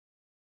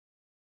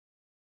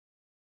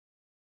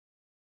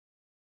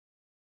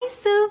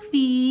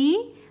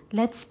Sophie.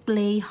 Let's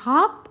play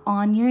hop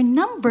on your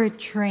number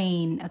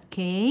train,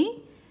 okay?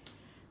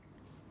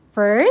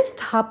 First,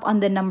 hop on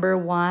the number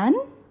 1.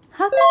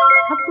 Hop,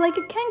 hop like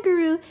a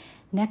kangaroo.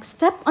 Next,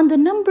 step on the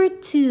number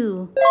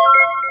 2.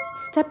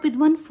 Step with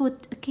one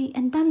foot, okay,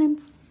 and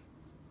balance.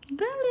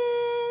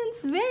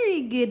 Balance,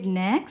 very good.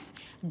 Next,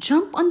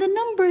 jump on the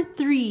number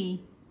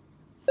 3.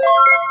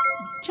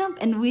 Jump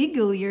and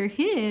wiggle your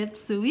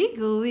hips.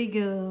 Wiggle,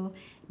 wiggle.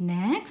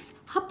 Next,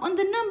 hop on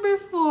the number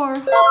 4.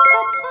 Hop,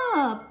 hop,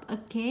 hop.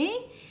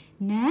 Okay.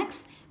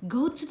 Next,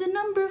 go to the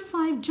number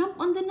 5. Jump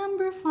on the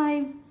number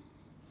 5.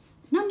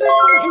 Number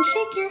 5 and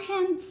shake your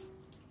hands.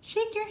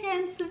 Shake your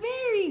hands.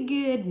 Very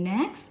good.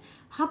 Next,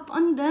 hop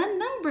on the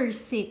number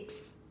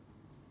 6.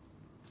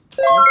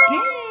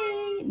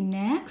 Okay.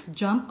 Next,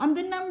 jump on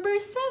the number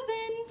 7.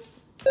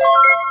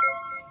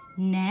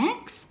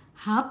 Next,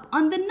 hop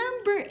on the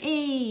number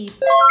 8.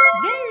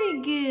 Very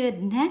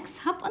good. Next,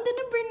 hop on the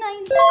number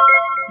 9.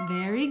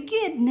 Very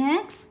good.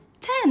 Next,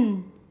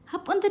 10.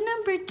 Hop on the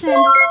number 10.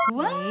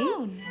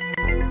 Wow.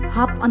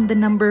 Hop on the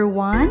number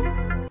 1.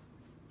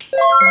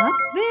 Hop.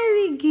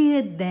 Very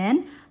good.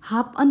 Then,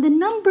 hop on the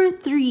number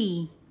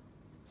 3.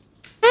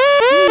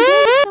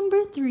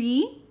 Number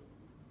 3.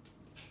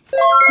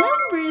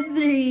 Number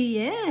 3.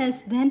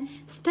 Yes. Then,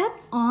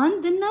 step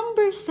on the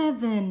number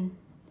 7.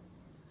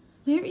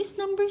 Where is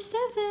number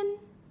 7?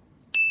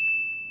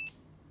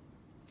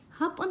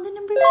 Hop on the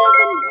number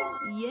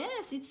 7.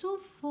 Yes, it's so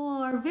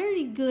far.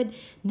 Very good.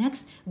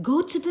 Next,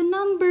 go to the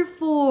number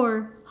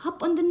 4.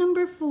 Hop on the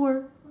number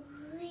 4.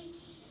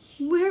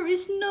 Where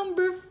is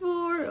number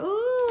 4?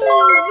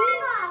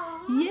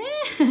 Oh,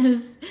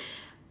 yes.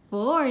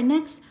 4.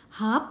 Next,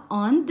 hop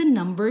on the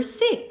number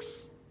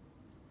 6.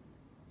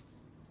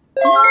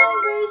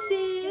 Number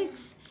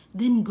 6.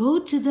 Then go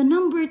to the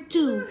number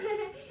 2.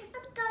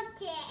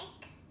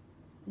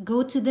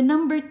 Go to the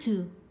number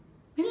 2.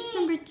 Where is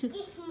number 2?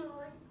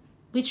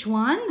 Which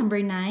one?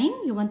 Number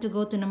 9? You want to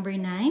go to number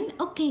 9?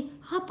 Okay,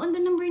 hop on the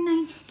number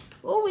 9.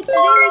 Oh, it's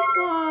very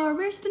far.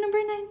 Where's the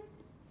number 9?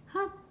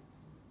 Hop.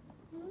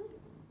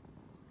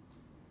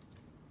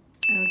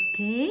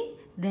 Okay,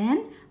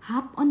 then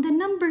hop on the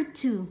number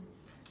 2.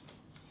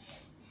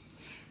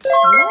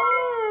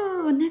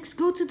 Whoa! Next,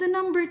 go to the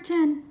number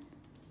 10.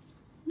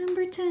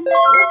 Number 10.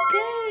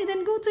 Okay,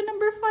 then go to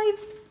number 5.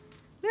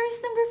 Where is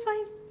number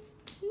 5?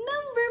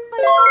 Number 5.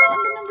 Hop on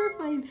the number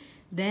 5.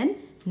 Then,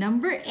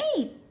 number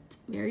 8.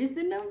 Where is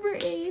the number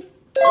 8?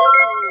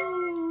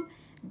 Oh.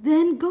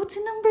 Then, go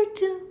to number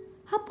 2.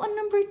 Hop on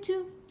number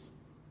 2.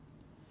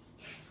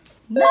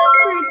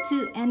 Number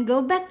 2. And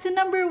go back to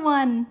number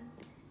 1.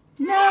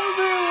 Number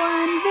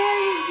 1.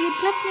 Very good.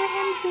 Clap your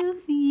hands,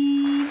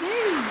 Sophie.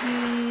 Very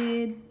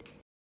good.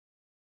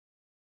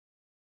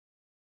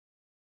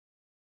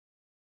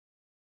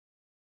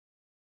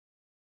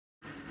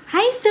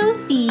 Hi,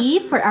 Sophie.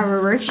 For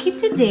our worksheet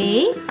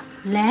today,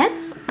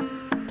 let's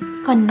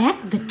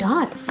connect the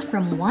dots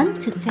from 1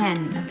 to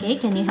 10. Okay,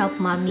 can you help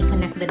mommy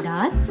connect the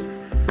dots?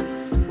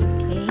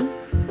 Okay,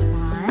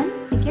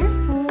 1. Be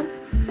careful.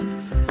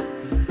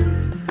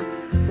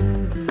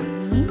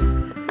 3.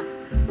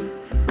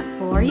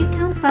 4. You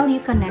count while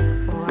you connect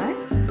 4.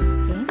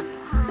 Okay.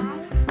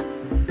 5,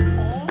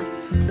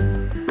 6,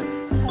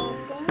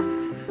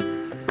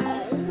 7, 8, 9,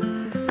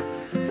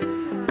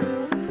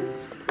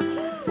 10.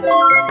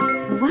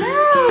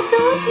 Wow, so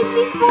what did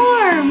we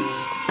form?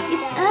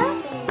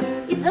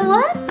 It's a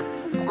what? A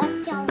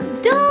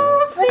dolphin.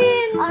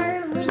 Dolphin. What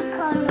are we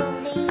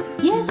coloring?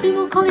 Yes, we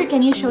will color.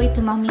 Can you show it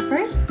to mommy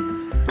first?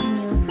 Can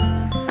you?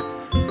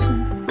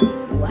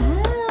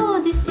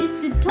 Wow, this is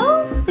the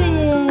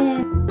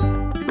dolphin.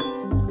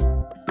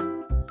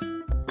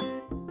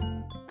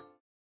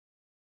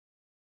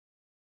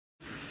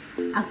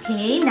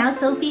 Okay, now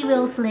Sophie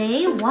will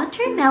play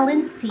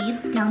watermelon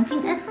seeds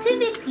counting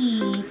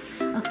activity.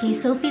 Okay,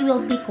 Sophie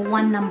will pick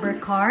one number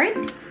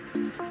card.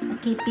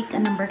 Okay, pick a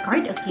number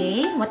card.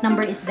 Okay, what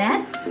number is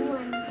that?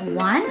 1.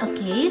 1.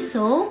 Okay,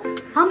 so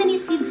how many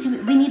seeds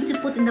we need to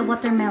put in the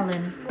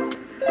watermelon?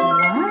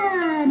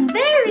 1.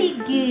 Very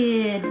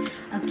good.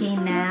 Okay,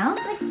 now.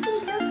 But she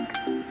look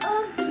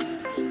ugly.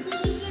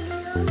 He's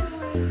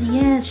alone.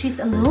 Yes, she's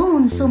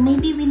alone. So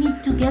maybe we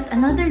need to get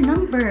another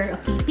number.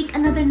 Okay, pick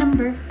another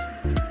number.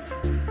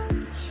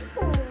 2.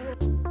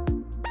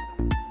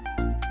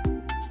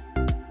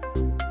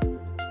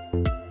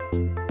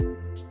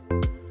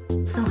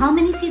 So how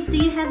many seeds do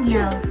you have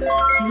now?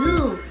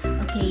 2.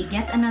 Okay,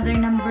 get another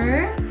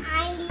number.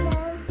 I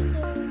love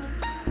you.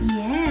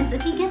 Yes,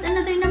 okay, get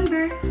another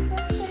number.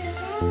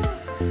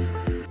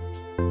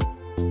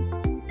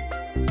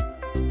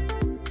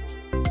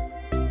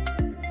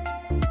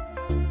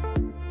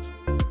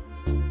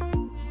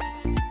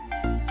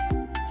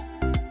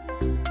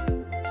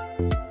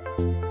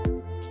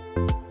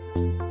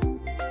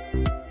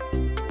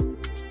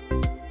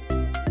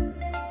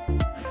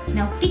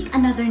 Now pick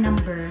another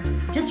number.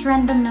 Just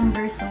random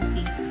number,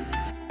 Sophie.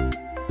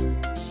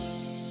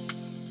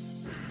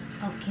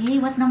 Okay,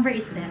 what number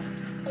is that?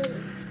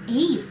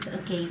 8.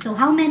 Okay, so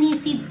how many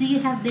seeds do you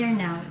have there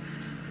now?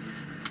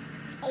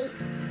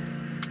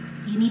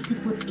 You need to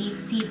put 8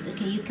 seeds.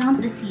 Okay, you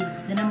count the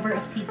seeds, the number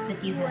of seeds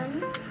that you have.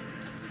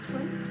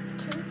 1,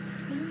 2,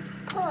 3,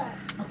 4.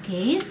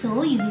 Okay,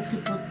 so you need to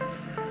put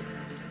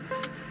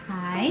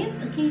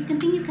 5. Okay,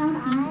 continue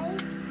counting.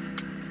 5,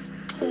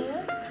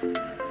 6,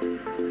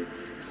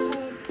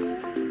 7.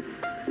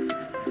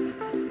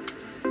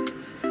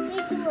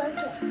 Need to work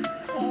it.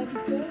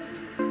 7.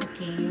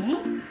 Okay.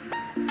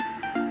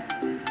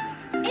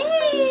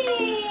 Hey!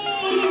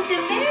 It's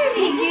a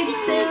very good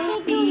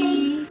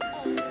Sophie.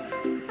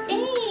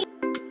 Hey!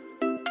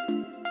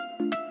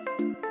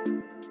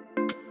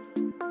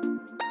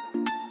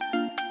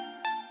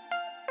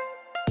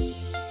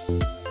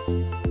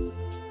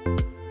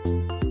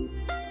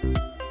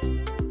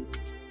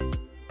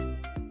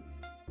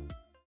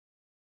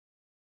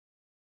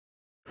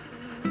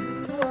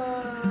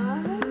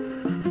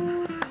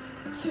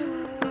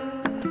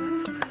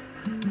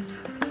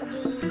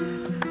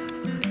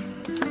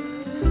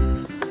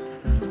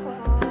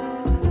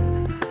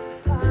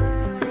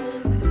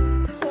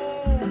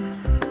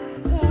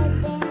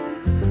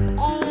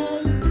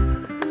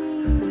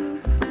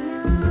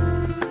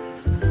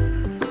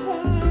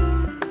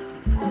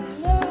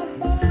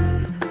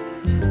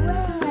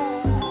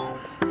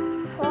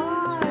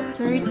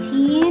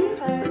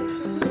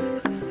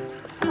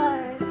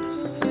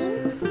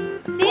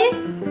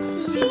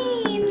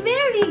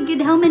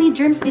 How many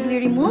germs did we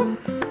remove?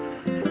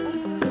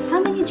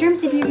 How many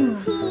germs did we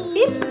remove?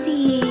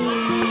 50.